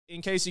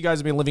In case you guys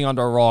have been living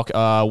under a rock,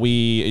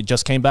 we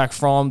just came back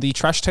from the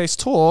Trash Taste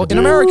Tour in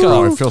America.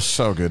 Oh, it feels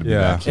so good to be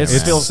back. It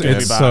feels good to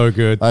be back. So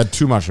good. I had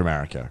too much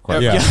America.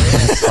 Quite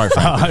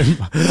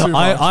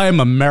I am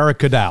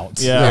America'd out.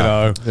 Yeah. You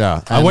know?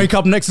 Yeah. I wake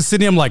up next to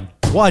Sydney, I'm like,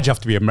 why'd you have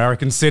to be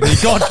American Sydney?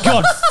 God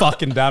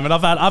fucking damn it.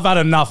 I've had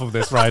enough of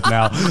this right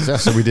now. Yeah,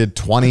 so we did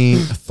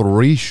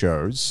 23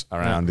 shows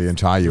around the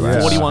entire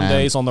US. 41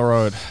 days on the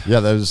road.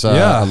 Yeah, there was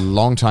a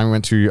long time. We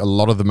went to a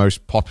lot of the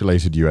most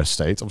populated US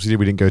states. Obviously,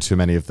 we didn't go to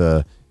many of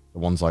the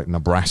ones like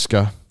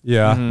Nebraska,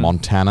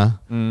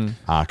 Montana.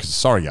 Because,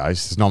 sorry,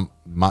 guys, there's not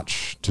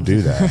much to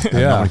do there.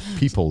 Not many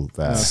people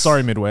there.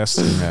 Sorry, Midwest.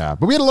 Yeah,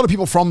 but we had a lot of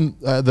people from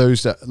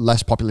those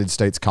less populated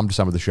states come to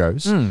some of the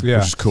shows, which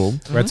is cool.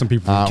 We had some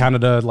people from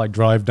Canada like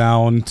drive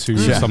down to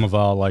some of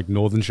our like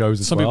northern shows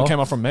as Some well. people came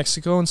up from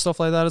Mexico and stuff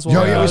like that as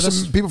well. Yeah,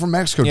 some people from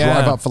Mexico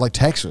drive up for like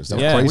Texas. That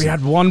was crazy. We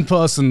had one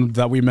person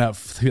that we met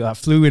that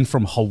flew in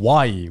from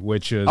Hawaii,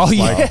 which is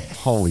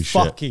holy shit,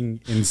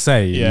 fucking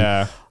insane.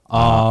 Yeah.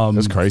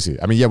 That's crazy.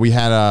 I mean, yeah, we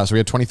had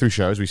 23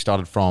 shows. We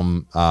started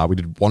from we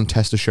did one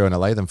tester show in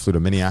LA, then flew to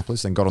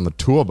Minneapolis, then got on the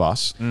tour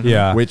bus,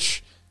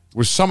 which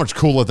was so much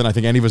cooler than I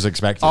think any of us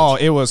expected. Oh,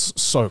 it was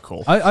so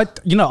cool.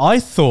 I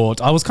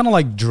thought I was kind of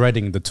like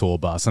dreading the tour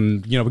bus,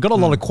 and we got a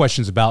lot of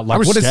questions about like I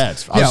was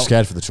scared. I was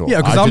scared for the tour. Yeah,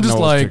 because I'm just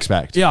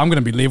like, I'm going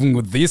to be living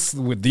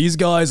with these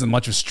guys and a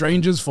bunch of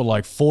strangers for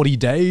like 40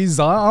 days.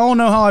 I don't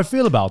know how I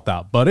feel about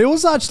that, but it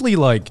was actually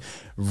like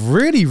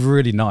really,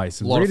 really nice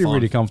and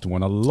really comfortable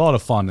and a lot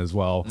of fun as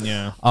well.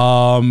 Yeah.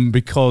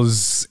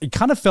 Because it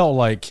kind of felt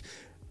like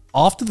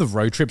after the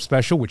road trip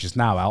special, which is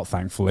now out,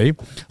 thankfully,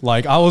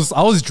 like I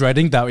was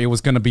dreading that it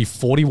was going to be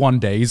 41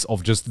 days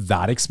of just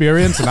that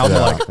experience, and I'm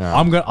like,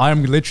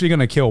 I'm literally going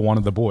to kill one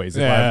of the boys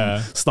if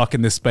I'm stuck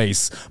in this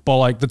space. But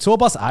like the tour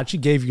bus actually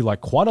gave you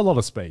like quite a lot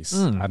of space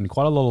and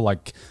quite a lot of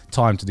like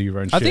time to do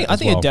your own shit. I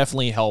think it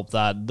definitely helped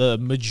that the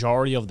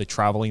majority of the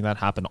traveling that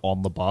happened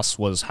on the bus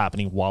was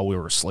happening while we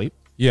were asleep.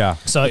 Yeah,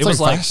 so it's it was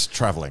like fast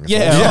traveling.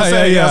 Yeah.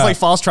 It's like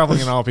fast traveling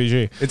in an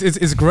RPG.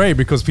 It's great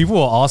because people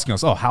were asking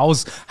us, "Oh,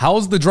 how's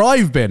the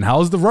drive been?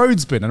 How's the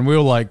roads been?" And we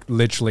were like,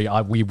 literally,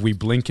 we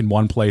blink in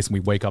one place and we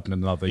wake up in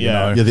another. You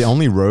know? Yeah. The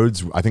only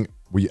roads I think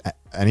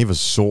any of us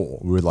saw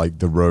were like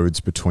the roads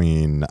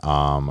between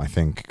I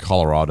think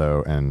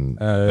Colorado and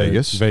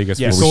Vegas.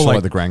 Yeah, we saw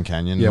like the Grand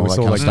Canyon. Yeah, and all we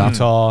saw that like kind of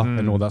Utah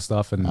and all that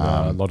stuff, and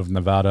a lot of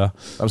Nevada.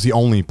 That was the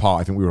only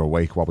part I think we were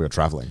awake while we were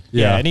traveling.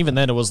 Yeah, and even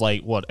then it was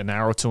like what, an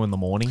hour or two in the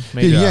morning.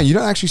 Maybe? Yeah, you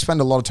don't actually spend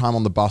a lot of time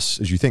on the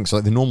bus as you think. So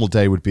like the normal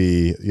day would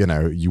be,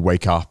 you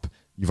wake up,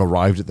 you've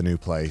arrived at the new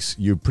place,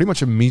 you pretty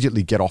much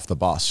immediately get off the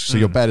bus. So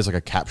your bed is like a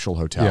capsule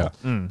hotel,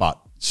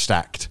 but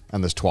stacked,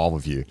 and there's 12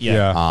 of you.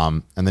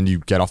 And then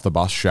you get off the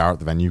bus, shower at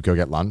the venue, go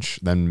get lunch.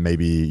 Then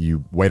maybe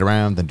you wait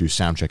around, then do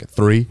sound check at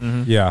 3.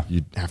 Yeah,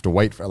 you have to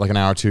wait for like an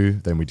hour or two.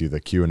 Then we do the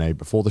Q&A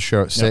before the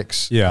show at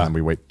 6. Yeah, and then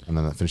we wait, and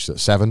then that finishes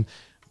at 7.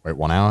 Wait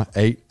 1 hour,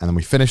 8, and then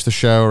we finish the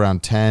show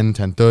around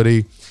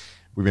 10:30.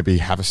 We maybe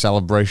have a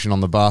celebration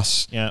on the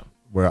bus. Yeah,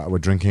 we're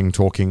drinking,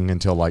 talking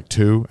until like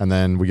 2, and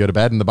then we go to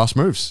bed and the bus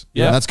moves.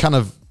 Yeah, and that's kind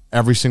of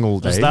every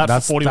single day.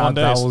 That's 41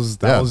 days.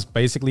 That was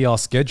basically our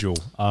schedule.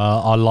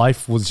 Our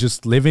life was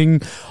just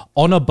living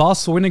on a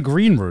bus or in a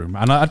green room.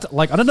 And I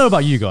don't know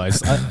about you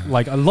guys.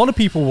 Like a lot of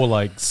people were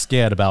like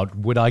scared about,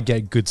 would I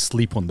get good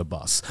sleep on the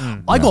bus?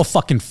 I got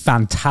fucking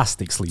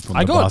fantastic sleep on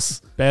the bus.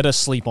 I got better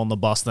sleep on the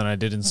bus than I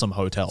did in some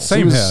hotels.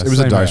 Same here. It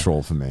was a dice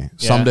roll for me.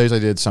 Some days I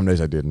did, some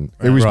days I didn't.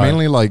 It was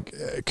mainly like,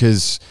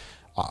 because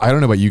I don't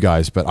know about you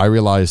guys, but I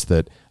realized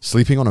that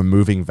sleeping on a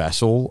moving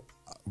vessel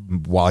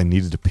while I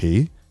needed to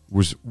pee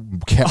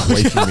kept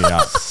waking me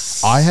up.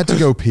 I had to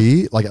go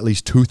pee like at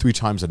least 2-3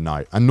 times a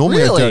night, and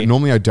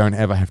normally I don't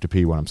ever have to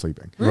pee when I'm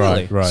sleeping.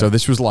 Really? Right. So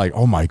this was like,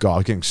 oh my god, I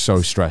was getting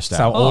so stressed out. That's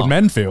how old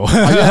men feel.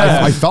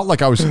 I felt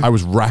like I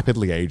was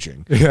rapidly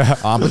aging. Yeah.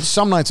 But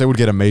some nights I would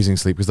get amazing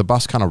sleep because the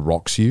bus kind of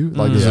rocks you.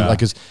 Like,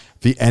 because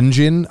the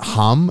engine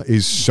hum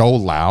is so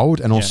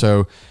loud, and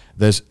also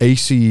there's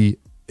AC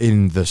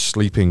in the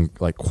sleeping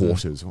like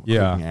quarters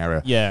sleeping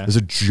area. Yeah, there's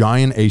a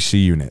giant AC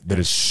unit that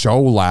is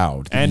so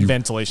loud and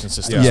ventilation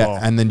system as well.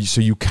 And then so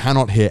you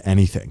cannot hear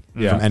anything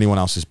from anyone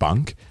else's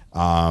bunk.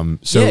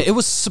 It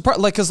was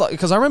surprising, like,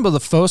 because I remember the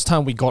first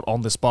time we got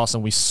on this bus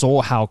and we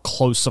saw how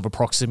close of a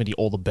proximity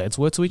all the beds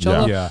were to each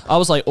other. Yeah. I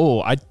was like,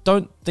 oh, I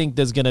don't think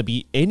there's gonna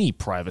be any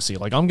privacy.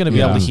 Like, I'm gonna be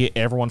able to hear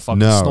everyone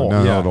fucking snore.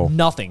 No, not at all.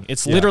 Nothing.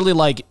 It's literally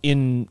like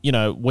in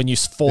when you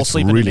fall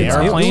asleep in an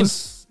airplane.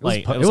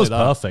 It was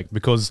perfect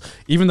because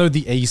even though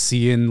the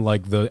AC and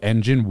like the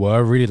engine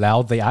were really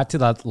loud, they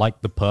acted at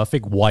like the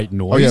perfect white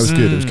noise. Oh yeah, it was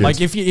good. It was good. Like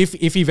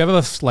if you've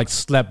ever like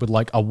slept with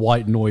like a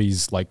white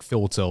noise like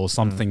filter or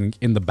something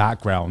in the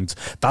background,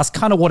 that's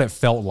kind of what it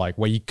felt like,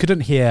 where you couldn't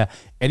hear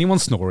anyone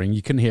snoring,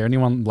 you couldn't hear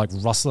anyone like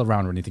rustle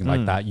around or anything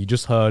like that. You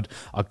just heard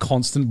a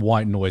constant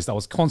white noise that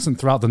was constant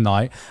throughout the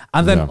night.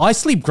 And then I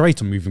sleep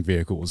great on moving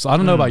vehicles. I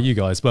don't know about you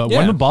guys, but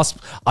when the bus,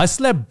 I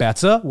slept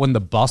better when the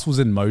bus was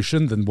in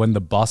motion than when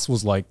the bus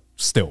was like like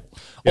still.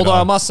 Although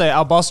I must say,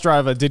 our bus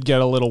driver did get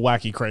a little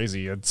wacky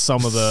crazy at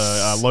some of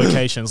the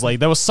locations. Like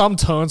there were some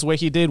turns where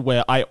he did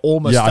where I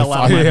almost fell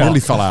out. I nearly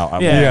fell out.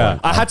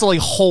 I had to like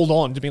hold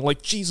on to being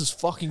like, Jesus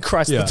fucking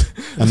Christ. Yeah.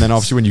 And then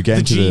obviously when you get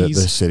into the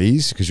Gs.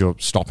 cities, because you're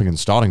stopping and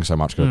starting so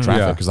much because of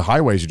traffic, because the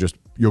highways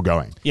you're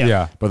going.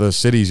 Yeah. But the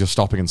cities you're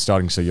stopping and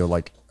starting, so you're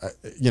like,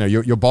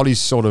 your body's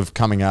sort of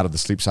coming out of the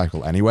sleep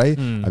cycle anyway,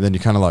 and then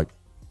you're kind of like,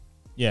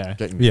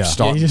 getting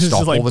stop you're just,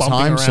 all like, the bumping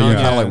time, so you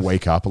around. kind of like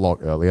wake up a lot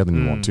earlier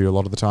than you want to a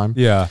lot of the time.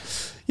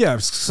 Yeah,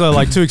 so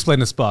like to explain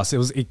this bus,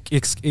 we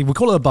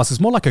call it a bus. It's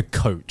more like a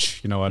coach,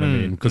 you know what I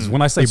mean? Because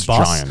when I say It's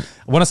bus, giant.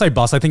 when I say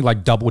bus, I think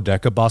like double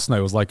decker bus. No,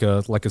 it was like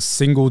a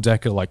single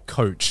decker like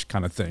coach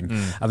kind of thing.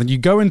 And then you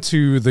go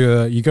into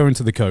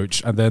the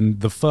coach, and then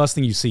the first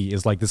thing you see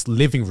is like this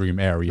living room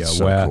area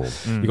So where cool.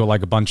 you got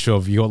like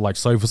you got like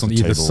sofas on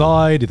either table.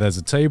 side. There's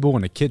a table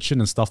and a kitchen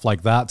and stuff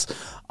like that.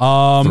 3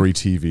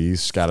 TVs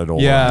scattered all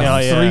around.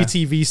 Yeah,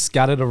 3 TVs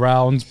scattered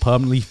around,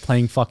 permanently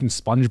playing fucking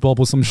SpongeBob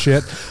or some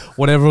shit,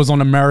 whatever was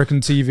on American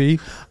TV.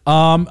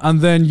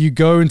 And then you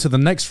go into the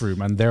next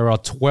room, and there are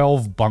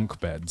 12 bunk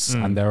beds,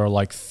 and there are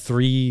like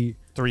three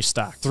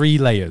stacked. 3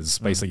 layers,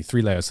 basically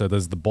 3 layers. So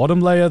there's the bottom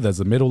layer, there's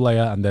a middle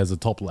layer, and there's a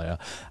top layer.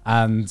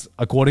 And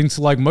according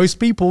to like most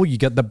people, you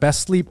get the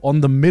best sleep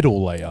on the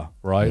middle layer,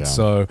 right? Yeah.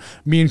 So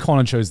me and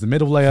Connor chose the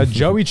middle layer.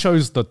 Joey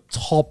chose the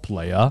top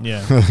layer,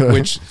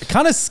 which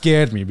kind of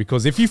scared me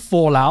because if you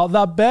fall out of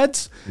that bed,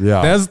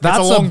 that's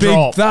a long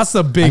drop. That's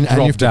a big And drop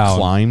you have to down.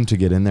 climb to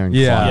get in there and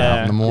climb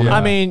out in the morning.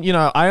 I mean,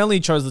 I only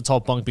chose the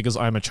top bunk because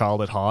I'm a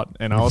child at heart,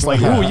 and I was like,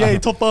 "Oh yay,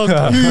 top bunk!"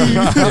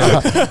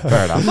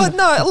 Fair enough. But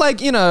no, like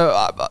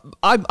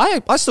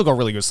I still got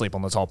really good sleep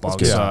on the top bunk,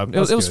 good. so Yeah, it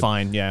was good.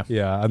 fine. Yeah.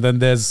 Yeah, and then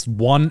there's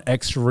one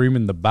extra room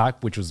in the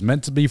back, which was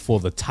meant to be for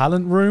the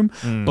talent room,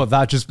 but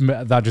that just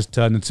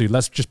turned into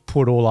let's just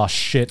put all our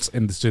shit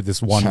into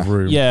this one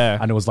room. Yeah.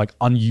 and it was like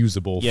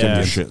unusable.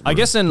 Yeah, for shit I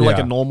guess in like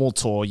Yeah. a normal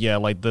tour,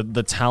 like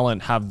the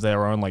talent have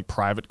their own like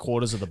private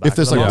quarters at the back. If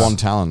there's of the like bus. one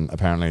talent,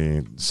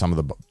 apparently some of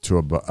the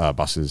tour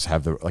buses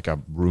have like a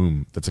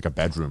room that's like a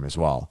bedroom as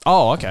well.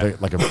 Oh, okay.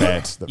 Like a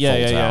bed that Yeah,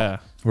 folds yeah, out.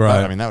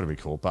 Right. I mean, that would be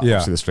cool, but Yeah.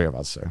 obviously there's 3 of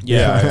us, so.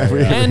 Yeah.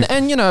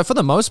 And for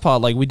the most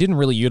part, like we didn't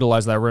really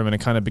utilize that room, and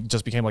it kind of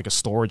just became like a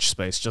storage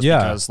space, just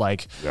because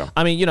like,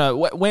 I mean,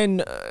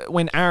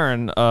 when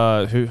Aaron,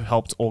 who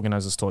helped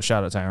organize this tour,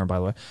 shout out to Aaron by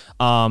the way,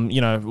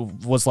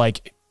 was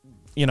like,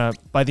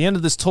 by the end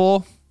of this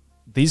tour,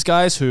 these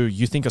guys who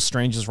you think are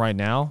strangers right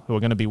now, who are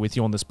going to be with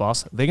you on this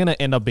bus, they're going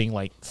to end up being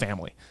like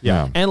family.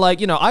 Yeah. And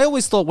like, I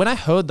always thought when I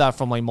heard that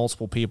from like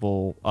multiple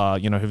people,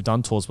 who've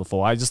done tours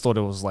before, I just thought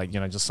it was like,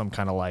 just some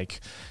kind of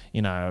like,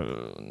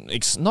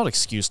 not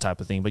excuse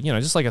type of thing, but,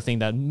 just like a thing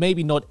that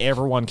maybe not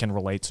everyone can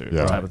relate to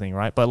type of thing.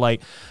 Right. But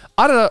like,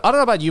 I don't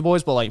know about you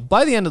boys, but like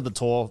by the end of the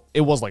tour,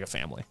 it was like a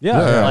family.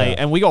 Yeah.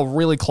 And we got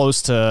really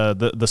close to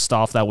the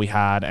staff that we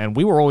had, and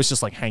we were always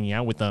just like hanging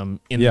out with them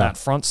in that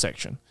front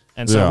section.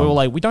 And so we were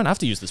like, we don't have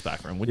to use this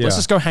back room. Let's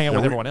just go hang out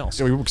with everyone else.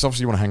 Because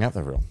obviously you want to hang out with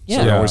everyone. Yeah.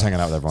 So you're always hanging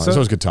out with everyone. It's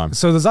always a good time.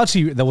 So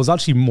there was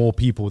actually more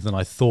people than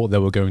I thought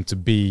there were going to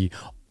be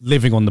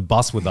living on the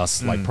bus with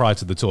us like prior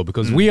to the tour,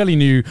 because we only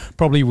knew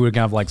probably we were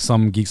gonna have like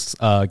some Geeks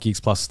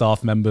Plus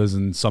staff members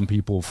and some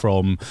people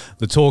from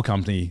the tour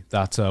company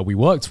that we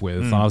worked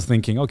with. And I was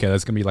thinking, okay,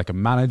 there's gonna be like a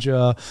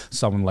manager,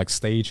 someone like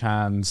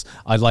stagehands.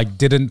 I like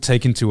didn't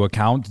take into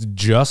account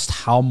just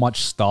how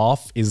much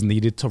staff is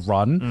needed to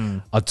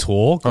run a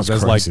tour, because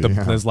That's there's crazy,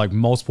 like there's like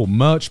multiple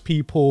merch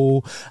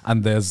people,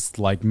 and there's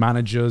like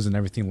managers and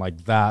everything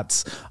like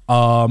that,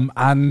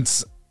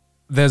 and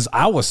there's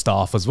our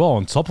staff as well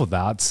on top of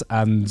that,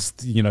 and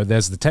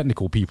there's the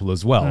technical people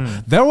as well.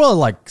 There were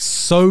like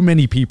so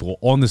many people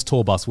on this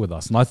tour bus with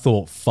us, and I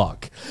thought,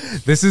 fuck,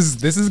 this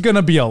is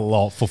gonna be a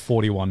lot for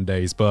 41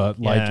 days.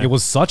 But like it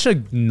was such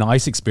a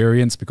nice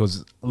experience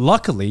because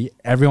luckily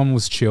everyone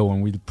was chill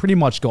and we pretty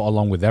much got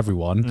along with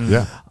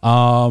everyone.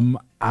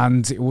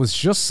 And it was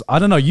just, I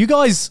don't know, you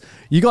guys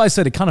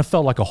said it kind of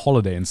felt like a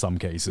holiday in some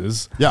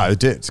cases. Yeah, it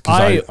did.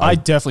 I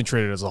definitely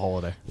treat it as a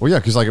holiday. Well, yeah,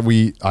 because like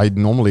I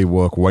normally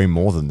work way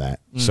more than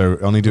that. So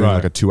only doing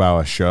like a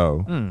 2-hour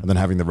show and then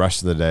having the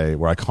rest of the day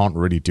where I can't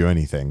really do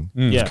anything.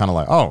 It's kind of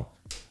like, oh,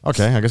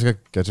 okay, I guess I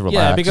get to relax.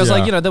 Yeah, because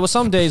like, there were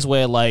some days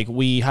where like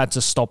we had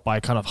to stop by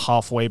kind of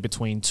halfway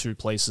between 2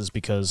 places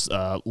because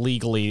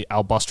legally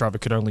our bus driver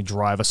could only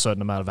drive a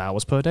certain amount of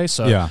hours per day.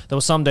 So there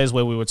were some days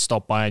where we would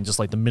stop by and just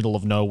like the middle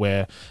of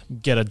nowhere,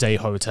 get a day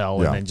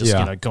hotel and then just,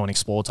 go and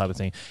explore type of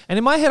thing. And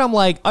in my head, I'm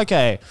like,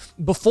 okay,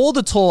 before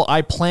the tour,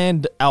 I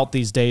planned out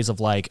these days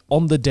of like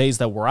on the days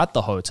that we're at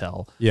the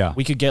hotel,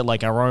 we could get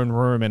like our own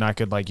room and I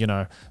could like,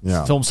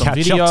 film some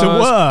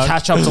videos,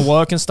 catch up to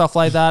work and stuff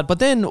like that. But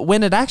then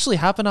when it actually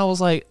happened, I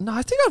was like, no,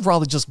 I think I'd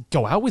rather just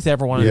go out with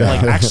everyone and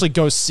like actually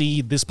go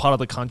see this part of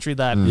the country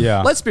that,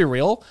 let's be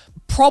real,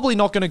 probably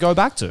not going to go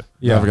back to.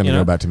 Never going to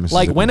go back to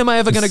Mississippi. Like, when am I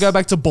ever going to go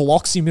back to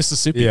Biloxi,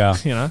 Mississippi?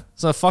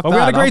 So fuck that. We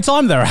had a great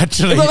time there,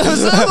 actually. It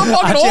was a fucking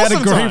actually had a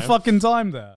awesome great time. fucking time there.